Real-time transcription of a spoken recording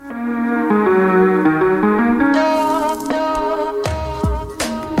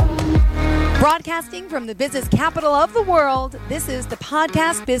Broadcasting from the business capital of the world, this is the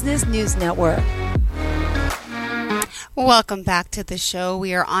Podcast Business News Network. Welcome back to the show.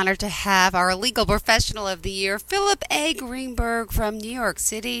 We are honored to have our legal professional of the year, Philip A. Greenberg from New York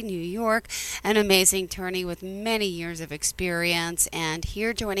City, New York, an amazing attorney with many years of experience, and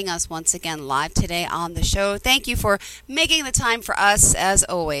here joining us once again live today on the show. Thank you for making the time for us, as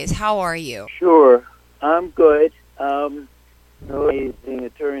always. How are you? Sure. I'm good. As an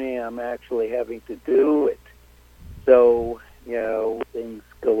attorney, I'm actually having to do it. So, things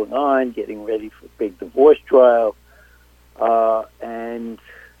going on, getting ready for a big divorce trial. And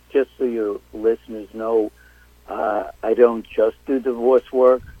just so your listeners know, I don't just do divorce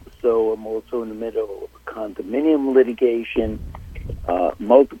work, so I'm also in the middle of a condominium litigation,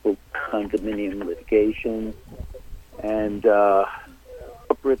 multiple condominium litigation, and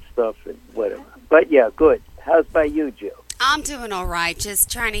corporate stuff and whatever. But yeah, good. How's by you, Jill? I'm doing all right. Just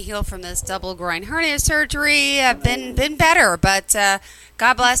trying to heal from this double groin hernia surgery. I've been better, but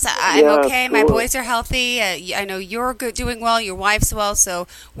God bless. I'm okay. Sure. My boys are healthy. I know you're good, doing well. Your wife's well, so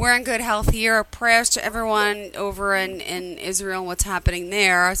we're in good health here. Prayers to everyone over in Israel and what's happening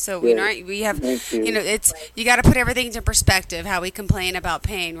there. So we have, it's you got to put everything into perspective. How we complain about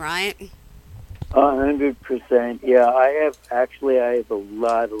pain, right? 100%. Yeah, I have a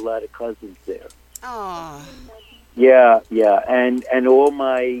lot of cousins there. Oh. Yeah, and all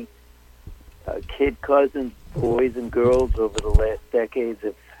my kid cousins, boys and girls over the last decades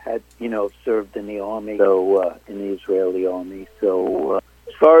have had, served in the army, so in the Israeli army. So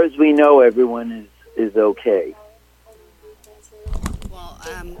as far as we know, everyone is okay. Well,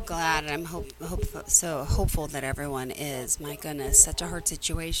 I'm glad. I'm hopeful that everyone is. My goodness, such a hard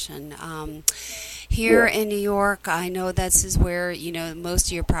situation. Here in New York, I know this is where most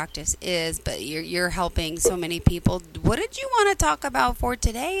of your practice is, but you're helping so many people. What did you want to talk about for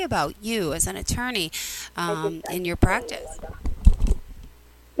today about you as an attorney in your practice?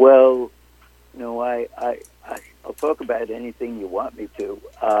 Well, I'll talk about anything you want me to.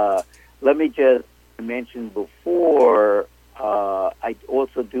 Let me just mention before. I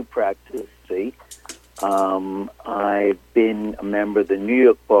also do practice. I've been a member of the New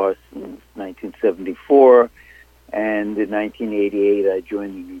York Bar since 1974, and in 1988 I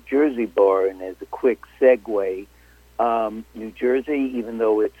joined the New Jersey Bar. And as a quick segue, New Jersey, even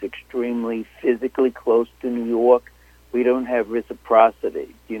though it's extremely physically close to New York, we don't have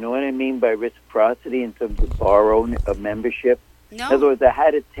reciprocity. Do you know what I mean by reciprocity in terms of bar membership? No. In other words, I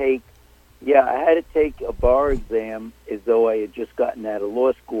had to take a bar exam as though I had just gotten out of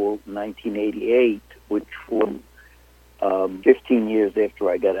law school in 1988, which was 15 years after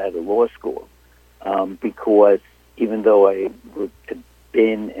I got out of law school, because even though I had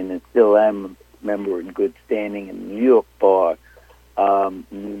been and still am a member in good standing in the New York Bar,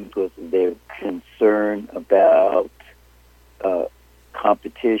 because of their concern about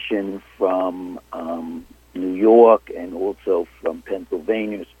competition from New York and also from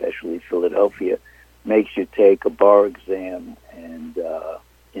Pennsylvania, especially Philadelphia, makes you take a bar exam and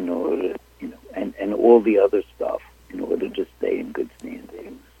in order, and all the other stuff in order to stay in good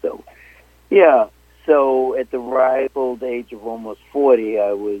standing. So, so at the ripe old age of almost 40,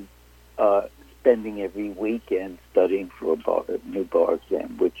 I was spending every weekend studying for a new bar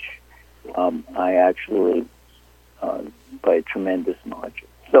exam, which I actually by a tremendous margin.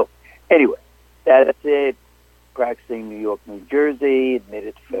 So, anyway, that's it. Practicing New York, New Jersey,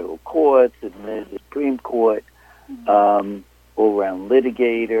 admitted to federal courts, admitted to Supreme Court, all-around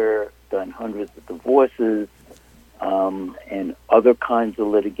litigator, done hundreds of divorces, and other kinds of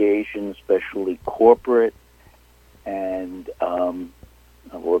litigation, especially corporate, and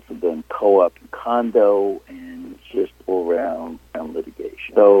I've also done co-op and condo, and just all-around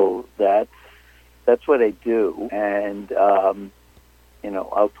litigation. So that's what I do, and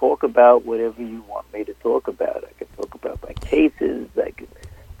I'll talk about whatever you want me to talk about. I could talk about my cases. I could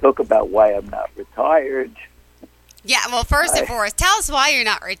talk about why I'm not retired. Yeah, well, first and foremost, tell us why you're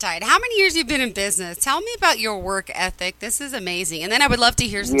not retired. How many years you've been in business? Tell me about your work ethic. This is amazing. And then I would love to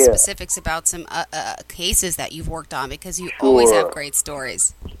hear some specifics about some cases that you've worked on, because you always have great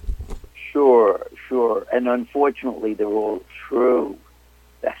stories. Sure. And unfortunately, they're all true.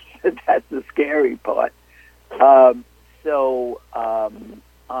 That's the scary part.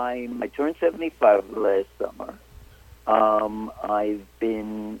 I turned 75 last summer. I've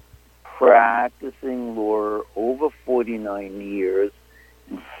been practicing law over 49 years.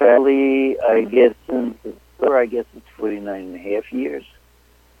 In fairly, I guess it's 49 and a half years.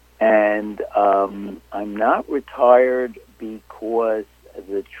 And I'm not retired because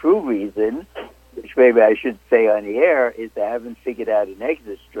the true reason, which maybe I should say on the air, is I haven't figured out an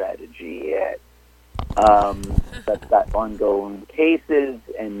exit strategy yet. That's got ongoing cases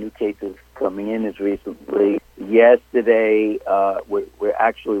and new cases coming in as recently. Yesterday, we're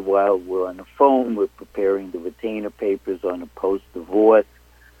actually, while we're on the phone, we're preparing the retainer papers on a post-divorce.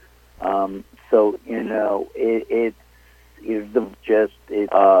 So,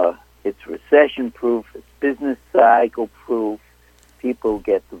 it's recession-proof, it's business cycle-proof. People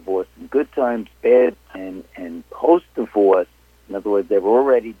get divorced in good times, bad, and post-divorce. In other words, they're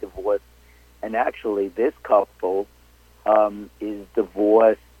already divorced. And actually, this couple is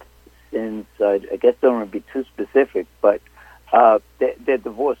divorced since, I guess I don't want to be too specific, but they're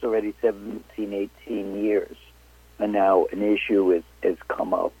divorced already 17, 18 years. And now an issue has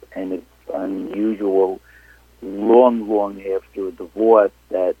come up, and it's unusual long after a divorce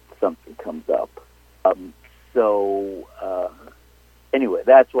that something comes up. Anyway,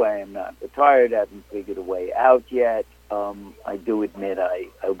 that's why I'm not retired. I haven't figured a way out yet. I do admit I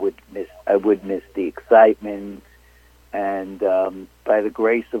would miss the excitement, and by the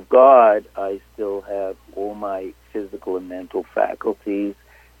grace of God, I still have all my physical and mental faculties,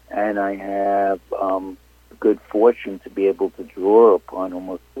 and I have good fortune to be able to draw upon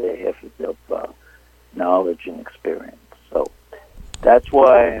almost half of knowledge and experience. So that's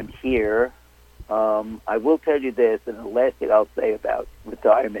why I'm here. I will tell you this, and the last thing I'll say about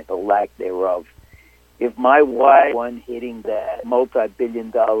retirement, or lack thereof. If my wife won hitting that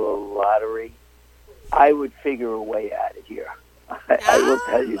multi-billion-dollar lottery, I would figure a way out of here. I will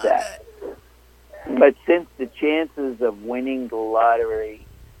tell you that. But since the chances of winning the lottery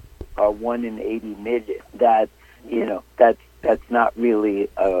are 1 in 80 million, that's not really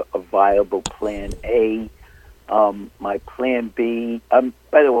a viable plan A. My plan B.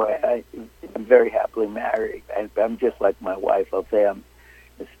 By the way, I'm very happily married. I'm just like my wife. I'll say I'm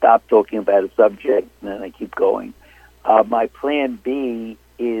stop talking about a subject, and then I keep going. My plan B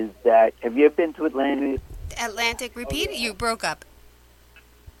is that, have you ever been to Atlantic? Atlantic, repeat? You broke up.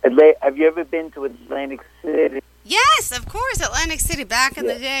 Have you ever been to Atlantic City? Yes, of course, Atlantic City, back in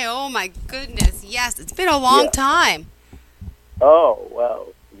the day. Oh, my goodness. Yes, it's been a long time. Oh,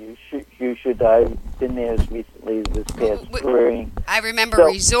 well, you should. I've been there as recently as this past spring. I remember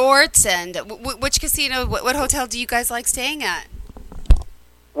resorts, and which casino, what hotel do you guys like staying at?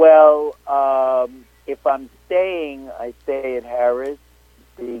 Well, if I'm staying, I stay at Harris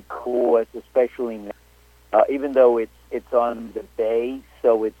because, especially now, even though it's on the bay,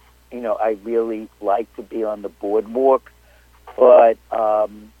 so it's, I really like to be on the boardwalk. But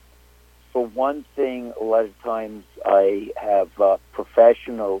for one thing, a lot of times I have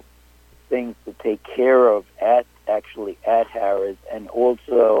professional things to take care of at Harris, and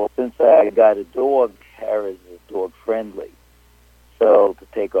also since I got a dog, Harris is dog friendly. So to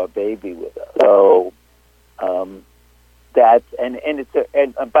take our baby with us. So that's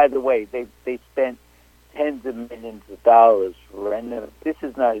and by the way, they spent tens of millions of dollars for renovating. This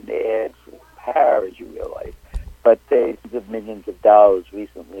is not an ad for Paris, you realize, but tens of millions of dollars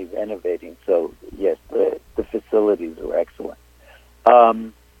recently renovating. So yes, the facilities are excellent.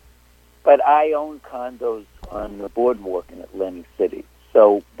 But I own condos on the boardwalk in Atlantic City.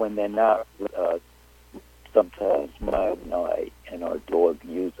 So when they're not, sometimes my wife and our dog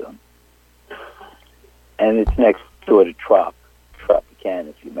use them. And it's next door to Tropicana,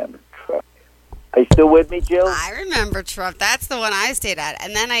 if you remember Trop. Are you still with me, Jill? I remember Trop. That's the one I stayed at.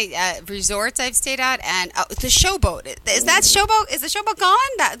 And then resorts I've stayed at, and the Showboat. Is that Showboat? Is the Showboat gone?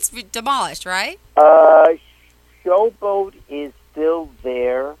 That's demolished, right? Showboat is still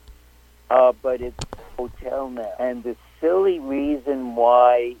there, but it's a hotel now. And the silly reason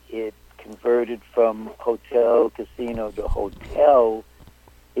why it converted from hotel, casino to hotel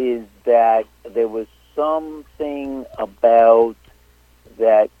is that there was something about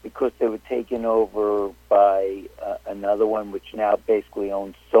that, because they were taken over by another one, which now basically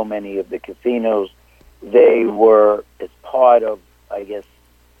owns so many of the casinos. They were, as part of, I guess,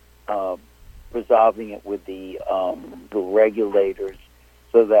 resolving it with the regulators,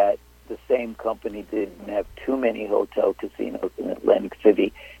 so that the same company didn't have too many hotel casinos in Atlantic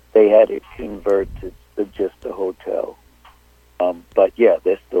City. They had to convert to just a hotel. But yeah,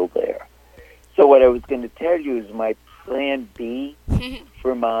 they're still there. So what I was going to tell you is my plan B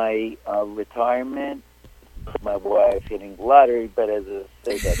for my retirement. My wife hitting the lottery, but as I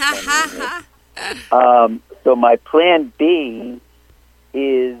say, that's so my plan B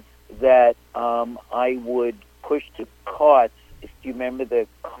is that I would push the carts. If you remember the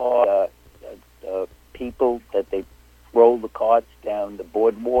cart, people that they roll the carts down the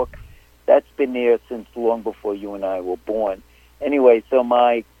boardwalk, that's been there since long before you and I were born. Anyway, so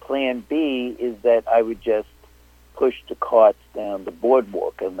my plan B is that I would just push the carts down the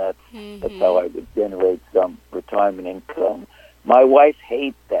boardwalk, and that's how I would generate some retirement income. My wife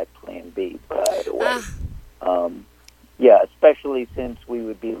hates that Plan B, by the way. Yeah, especially since we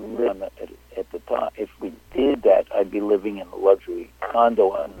would be living at the time. If we did that, I'd be living in a luxury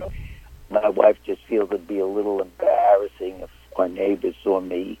condo. And my wife just feels it'd be a little embarrassing if our neighbors saw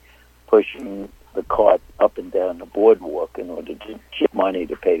me pushing the cart up and down the boardwalk in order to get money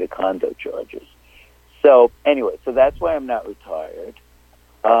to pay the condo charges. So anyway, so that's why I'm not retired.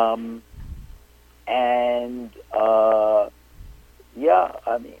 Yeah,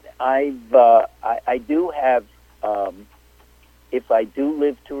 I mean, I do have. If I do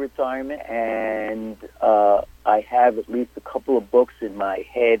live to retirement, and I have at least a couple of books in my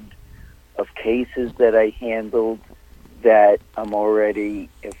head of cases that I handled that I'm already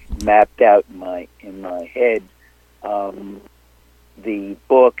mapped out in my head. The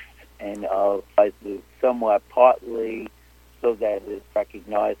books, and I'll do somewhat partly so that it's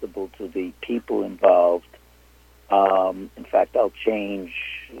recognizable to the people involved. In fact, I'll change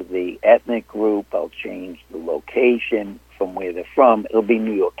the ethnic group. I'll change the location from where they're from. It'll be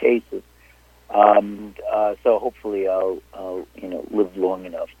New York cases. So hopefully I'll live long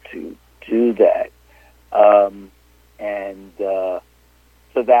enough to do that.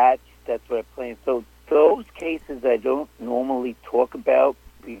 So that's what I plan. So those cases I don't normally talk about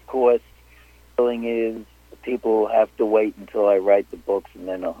because the feeling is people have to wait until I write the books, and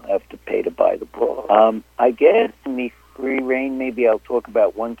then I'll have to pay to buy the book. I guess in the free reign, maybe I'll talk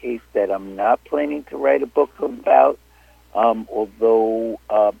about one case that I'm not planning to write a book about. Although,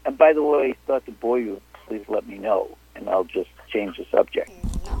 and by the way, if I start to bore you, please let me know, and I'll just change the subject.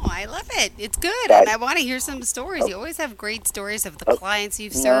 No, I love it. It's good, and I want to hear some stories. You always have great stories of the clients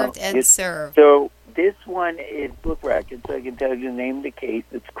you've served and served. So this one is book record, so I can tell you the name of the case.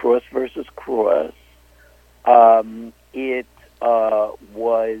 It's Cross versus Cross. It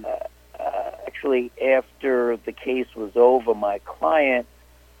was actually after the case was over, my client,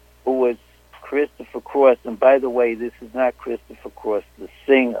 who was Christopher Cross, and by the way, this is not Christopher Cross, the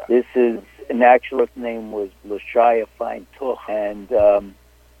singer. This is, an actual name was Lashaya Feintuch, and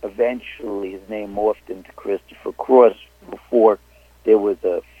eventually his name morphed into Christopher Cross before there was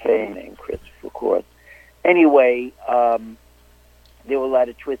a fan named Christopher Cross. Anyway, there were a lot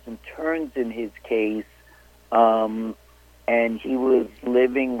of twists and turns in his case, and he was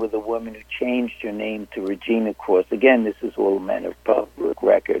living with a woman who changed her name to Regina Cross. Again, this is all a matter of public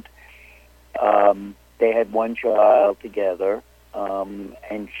record. They had one child together,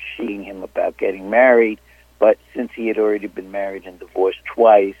 and she him about getting married, but since he had already been married and divorced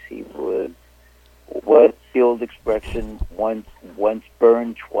twice, he was, what's the old expression, once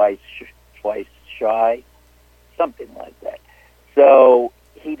burned, twice shy, something like that. So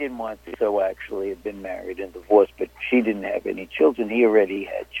he didn't want to, so actually had been married and divorced, but she didn't have any children. He already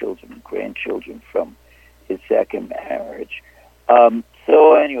had children and grandchildren from his second marriage.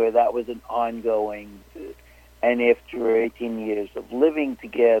 So anyway, that was an ongoing, and after 18 years of living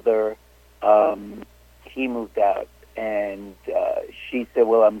together, he moved out, and she said,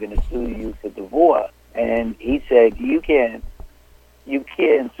 well, I'm going to sue you for divorce. And he said, you can't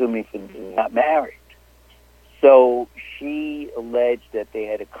sue me for not married. So she alleged that they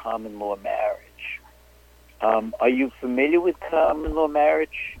had a common law marriage. Are you familiar with common law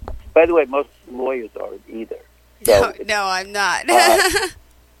marriage? By the way, most lawyers aren't either. So, no, I'm not.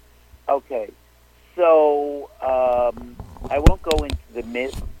 Okay. So I won't go into the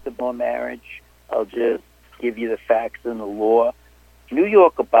myths of marriage. I'll just give you the facts and the law. New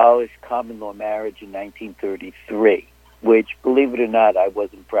York abolished common law marriage in 1933, which, believe it or not, I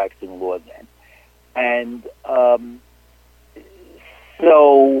wasn't practicing law then. And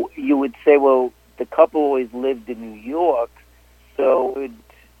so you would say, well, the couple always lived in New York, so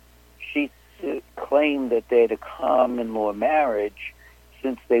she claimed that they had a common law marriage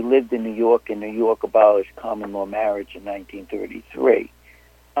since they lived in New York, and New York abolished common law marriage in 1933.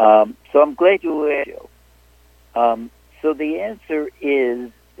 So I'm glad you asked. So the answer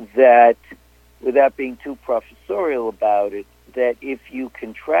is that, without being too professorial about it, that if you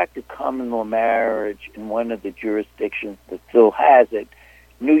contract a common law marriage in one of the jurisdictions that still has it,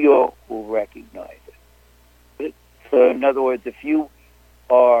 New York will recognize it. So in other words, if you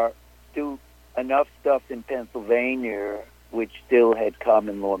do enough stuff in Pennsylvania which still had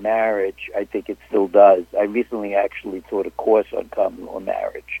common law marriage, I think it still does. I recently actually taught a course on common law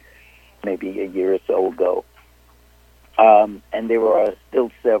marriage, maybe a year or so ago. And there are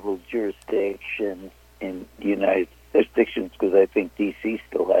still several jurisdictions in the United States, because I think D.C.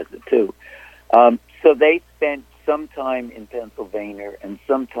 still has it too. So they spent sometime in Pennsylvania and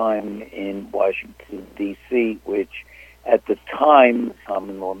sometime in Washington, D.C., which at the time was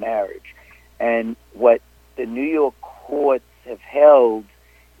common law marriage. And what the New York courts have held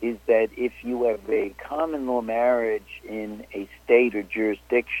is that if you have a common law marriage in a state or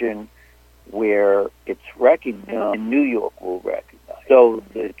jurisdiction where it's recognized, New York will recognize. So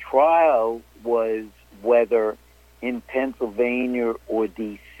the trial was whether in Pennsylvania or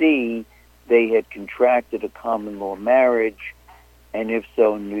D.C. they had contracted a common law marriage, and if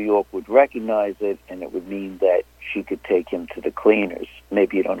so, New York would recognize it, and it would mean that she could take him to the cleaners.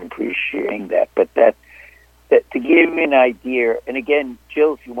 Maybe you don't appreciate that, but that to give you an idea, and again,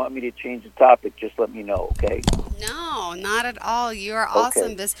 Jill, if you want me to change the topic, just let me know, okay? No, not at all. You are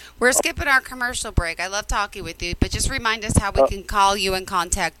awesome. We're skipping our commercial break. I love talking with you, but just remind us how we can call you and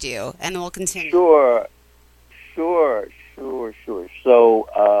contact you, and then we'll continue. Sure. So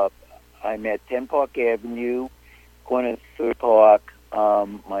I'm at 10 Park Avenue, corner of 3rd Park.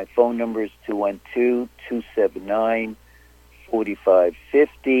 My phone number is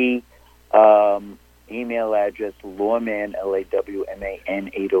 212-279-4550. Email address lawman,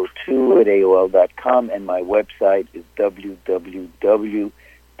 LAWMAN 802 at AOL.com, and my website is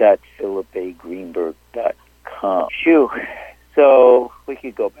www.philipagreenberg.com. Phew. So we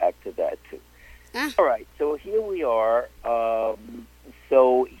could go back to that too. All right, so here we are.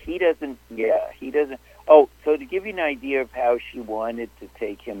 So he doesn't. Oh, so to give you an idea of how she wanted to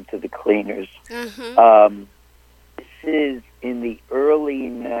take him to the cleaners, this is in the early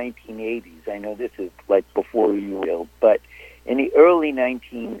 1980s. I know this is like before you were, but in the early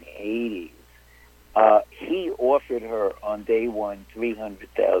 1980s, he offered her on day one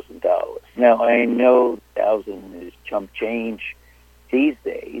 $300,000. Now, I know 1,000 is chump change these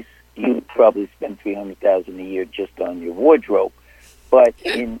days. You probably spend $300,000 a year just on your wardrobe. But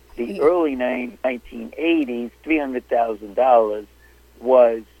in the early 1980s, $300,000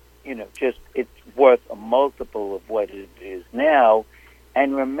 was, just it's worth a multiple of what it is now.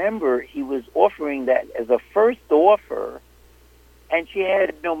 And remember, he was offering that as a first offer, and she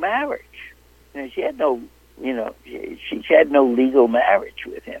had no marriage. She had no, she had no legal marriage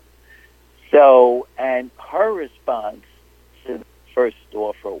with him. So, and her response to the first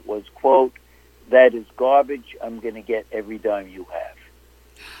offer was, quote, "That is garbage. I'm going to get every dime you have."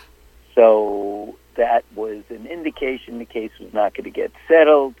 So that was an indication the case was not going to get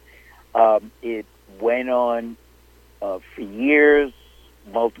settled. It went on for years,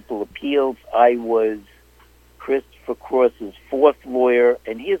 multiple appeals. I was Christopher Cross's fourth lawyer,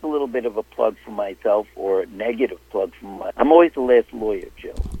 and here's a little bit of a plug for myself, or a negative plug for myself. I'm always the last lawyer,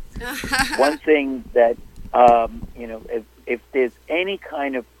 Jill. One thing that, if there's any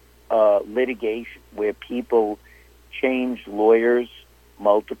kind of litigation where people change lawyers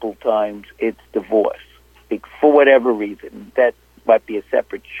multiple times, it's divorce. For whatever reason. That might be a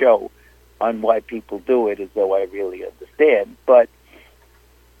separate show on why people do it, as though I really understand. But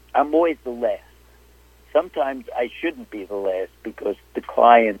I'm always the last. Sometimes I shouldn't be the last because the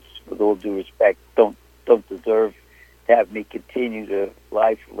clients, with all due respect, don't deserve to have me continue to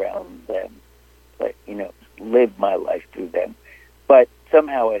life around them, live my life through them. But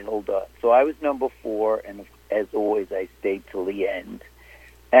somehow I held on. So I was number 4, and as always, I stayed till the end.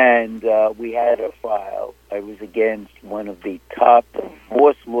 And we had a file. I was against one of the top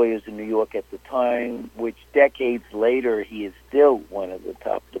divorce lawyers in New York at the time, which decades later, he is still one of the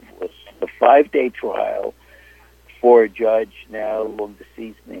top divorce. A 5-day trial for a judge, now long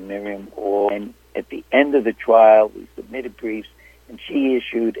deceased, named Miriam Hall. And at the end of the trial, we submitted briefs, and she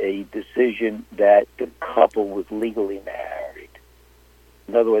issued a decision that the couple was legally married.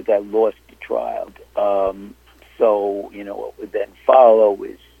 In other words, I lost the trial. So, what would then follow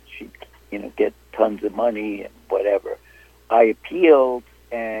is she'd, get tons of money and whatever. I appealed,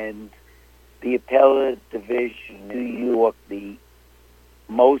 and the appellate division in New York, the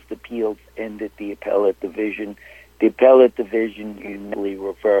most appeals ended the appellate division. The appellate division unanimously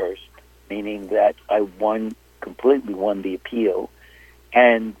reversed, meaning that I completely won the appeal.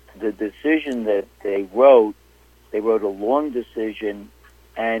 And the decision that they wrote a long decision,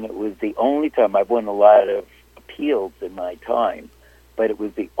 and it was the only time I've won a lot of appeals in my time, but it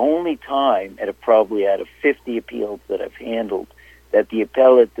was the only time probably out of 50 appeals that I've handled that the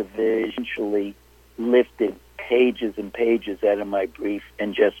appellate division actually lifted pages and pages out of my brief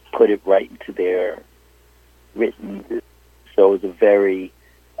and just put it right into their written. So it was a very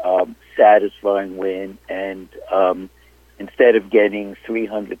satisfying win, and instead of getting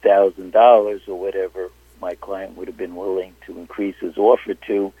 $300,000 or whatever my client would have been willing to increase his offer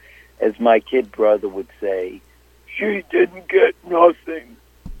to, as my kid brother would say, she didn't get nothing.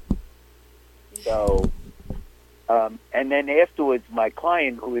 So And then afterwards, my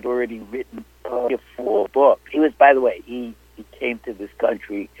client, who had already written 4 books, he was, by the way, he came to this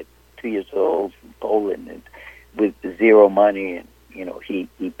country at 2 years old from Poland and with zero money, and he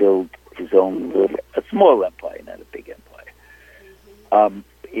built his own a small empire, not a big empire,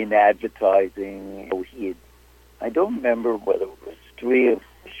 in advertising. I don't remember whether it was 3 or 4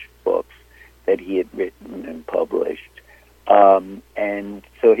 books that he had written and published. And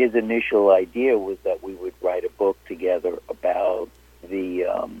so his initial idea was that we would write a book together about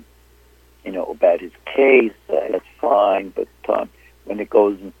about his case. That's fine, but when it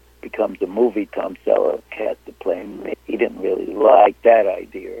becomes a movie, Tom Selleck has to play him. He didn't really like that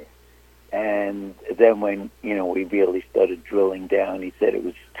idea. And then when, we really started drilling down, he said it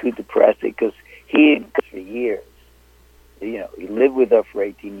was too depressing because he, for years, he lived with her for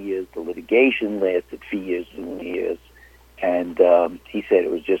 18 years. The litigation lasted for years and years. And he said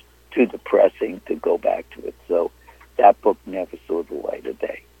it was just too depressing to go back to it. So that book never saw the light of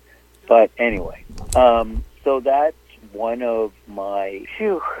day. But anyway, so that's one of my...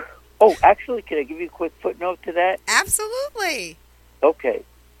 Phew. Oh, actually, can I give you a quick footnote to that? Absolutely. Okay.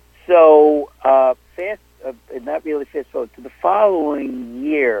 So, not really fast forward, to the following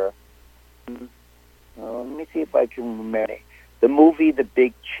year, let me see if I can remember. The movie The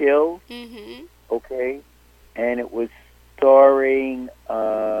Big Chill, okay, and it was starring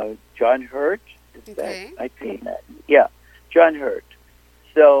John Hurt. I've seen that. Yeah, John Hurt.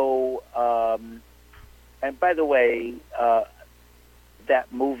 So, and by the way,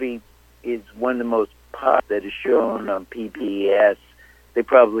 that movie is one of the most popular that is shown on PBS. They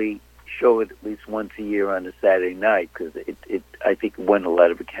probably show it at least once a year on a Saturday night because I think, it won a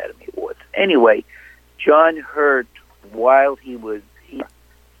lot of Academy Awards. Anyway, John Hurt, while he was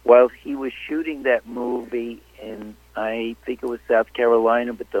shooting that movie in, I think it was South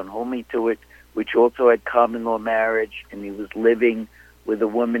Carolina, but don't hold me to it, which also had common law marriage, and he was living with a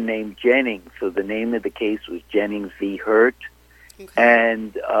woman named Jennings. So the name of the case was Jennings v. Hurt. Okay.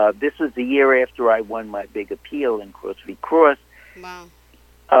 And this was the year after I won my big appeal in Cross v. Cross. Wow.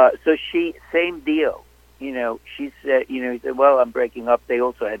 So same deal. She said, he said, well, I'm breaking up. They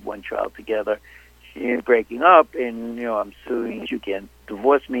also had one child together. She's breaking up, and, I'm suing. You can't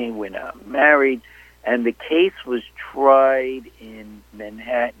divorce me. We're not married. And the case was tried in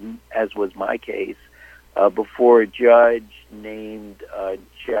Manhattan, as was my case, before a judge named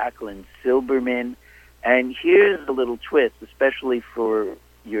Jacqueline Silberman. And here's a little twist, especially for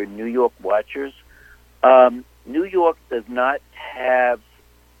your New York watchers. New York does not have,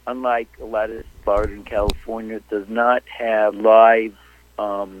 unlike a lot of Florida and California, does not have live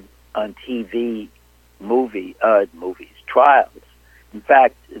on TV movies, trials. In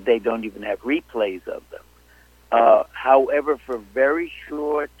fact, they don't even have replays of them. However, for a very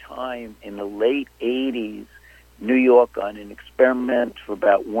short time in the late 80s, New York, on an experiment for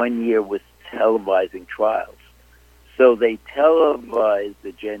about 1 year, was televising trials. So they televised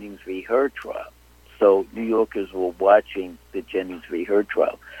the Jennings v. Hurt trial. So New Yorkers were watching the Jennings v. Hurt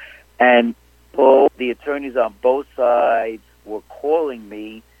trial. And the attorneys on both sides were calling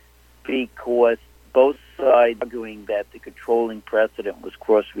me because both sides arguing that the controlling precedent was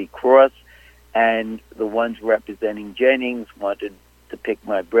Cross v. Cross, and the ones representing Jennings wanted to pick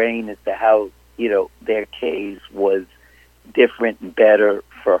my brain as to how, their case was different and better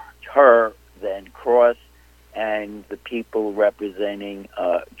for her than Cross, and the people representing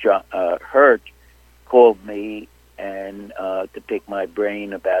Hurt called me and to pick my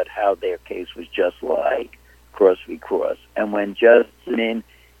brain about how their case was just like Cross v. Cross. And when Justice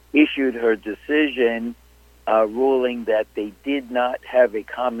issued her decision ruling that they did not have a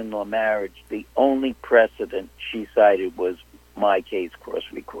common law marriage, the only precedent she cited was my case, Cross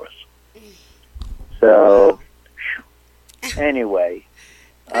v. Cross. So, anyway,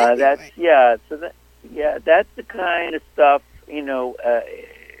 that's that's the kind of stuff,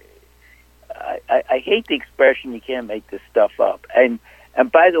 I hate the expression, you can't make this stuff up. And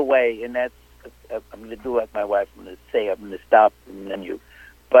by the way, and that's, I'm going to do like my wife, I'm going to stop and then you.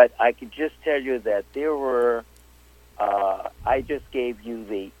 But I could just tell you that there were, I just gave you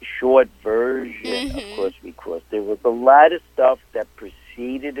the short version of Cross v. Cross. There was a lot of stuff that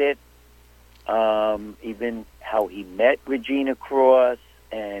preceded it, even how he met Regina Cross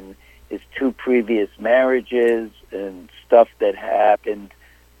and his 2 previous marriages and stuff that happened,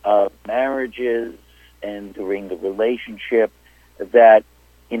 marriages and during the relationship that,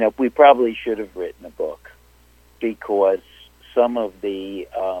 we probably should have written a book because some of the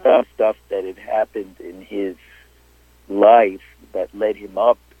stuff that had happened in his life that led him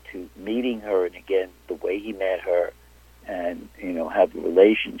up to meeting her, and again, the way he met her and, how the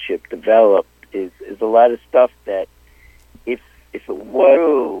relationship developed is a lot of stuff that if it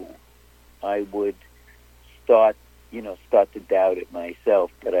were, I would start to doubt it myself,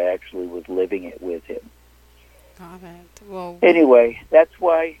 but I actually was living it with him. Got it. Well, anyway, that's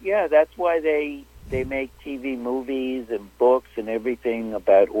why they make TV movies and books and everything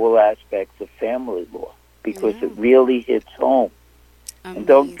about all aspects of family law, because it really hits home. Amazing. And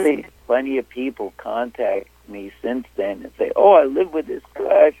don't think plenty of people contact me since then and say, "Oh, I lived with this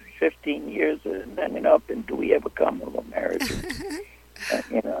guy for 15 years and ended up, and do we ever come to a marriage?"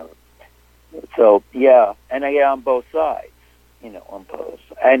 So yeah, and I get on both sides, on both.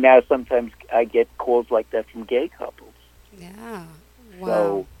 And now sometimes I get calls like that from gay couples. Yeah. Wow.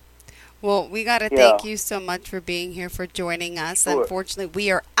 So, well, we got to thank you so much for being here, for joining us. Sure. Unfortunately, we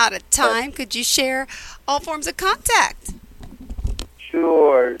are out of time. Could you share all forms of contact?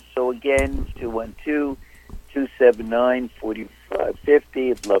 Sure. So again,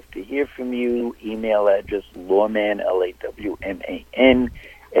 212-279-4550. I'd love to hear from you. Email address lawman, LAWMAN,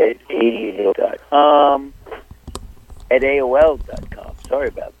 @AOL.com. At AOL.com. Sorry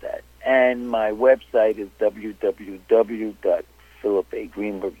about that. And my website is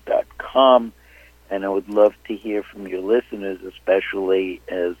www.philipagreenberg.com. And I would love to hear from your listeners, especially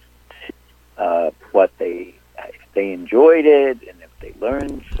as if they enjoyed it, and if they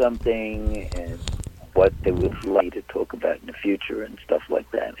learned something, and what they would like to talk about in the future and stuff like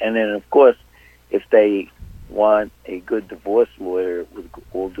that. And then, of course, if they want a good divorce lawyer, with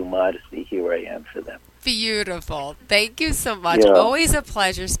all due modesty, here I am for them. Beautiful. Thank you so much. Yeah. Always a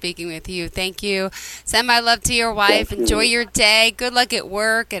pleasure speaking with you. Thank you. Send my love to your wife. Thank Enjoy you. your day. Good luck at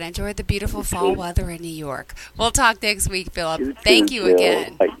work, and enjoy the beautiful fall weather in New York. We'll talk next week, Philip. Thank you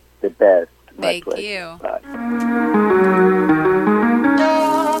again. The best. My Thank pleasure. you. Bye.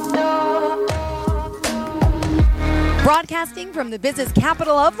 Broadcasting from the business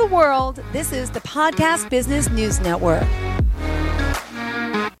capital of the world, this is the Podcast Business News Network.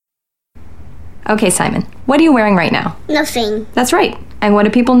 Okay, Simon, what are you wearing right now? Nothing. That's right. And what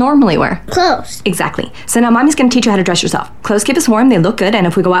do people normally wear? Clothes. Exactly. So now Mommy's going to teach you how to dress yourself. Clothes keep us warm, they look good, and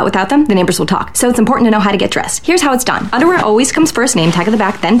if we go out without them, the neighbors will talk. So it's important to know how to get dressed. Here's how it's done. Underwear always comes first, name tag at the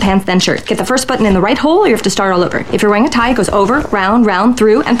back, then pants, then shirt. Get the first button in the right hole, or you have to start all over. If you're wearing a tie, it goes over, round,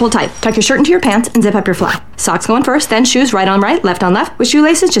 through, and pull tight. Tuck your shirt into your pants and zip up your fly. Socks going first, then shoes right on right, left on left. With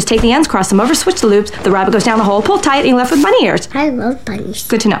shoelaces, just take the ends, cross them over, switch the loops. The rabbit goes down the hole, pull tight, and you're left with bunny ears. I love bunnies.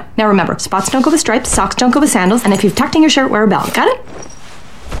 Good to know. Now remember, spots don't go with stripes, socks don't go with sandals, and if you've tucked in your shirt, wear a belt. Got it?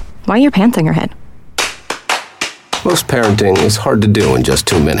 Why are your pants on your head? Most parenting is hard to do in just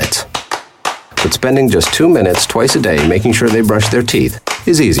 2 minutes. But spending just 2 minutes twice a day making sure they brush their teeth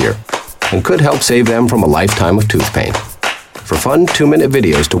is easier and could help save them from a lifetime of tooth pain. For fun 2-minute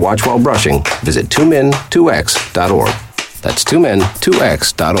videos to watch while brushing, visit 2min2x.org. That's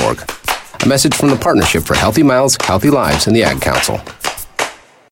 2min2x.org. A message from the Partnership for Healthy Mouths, Healthy Lives and the Ad Council.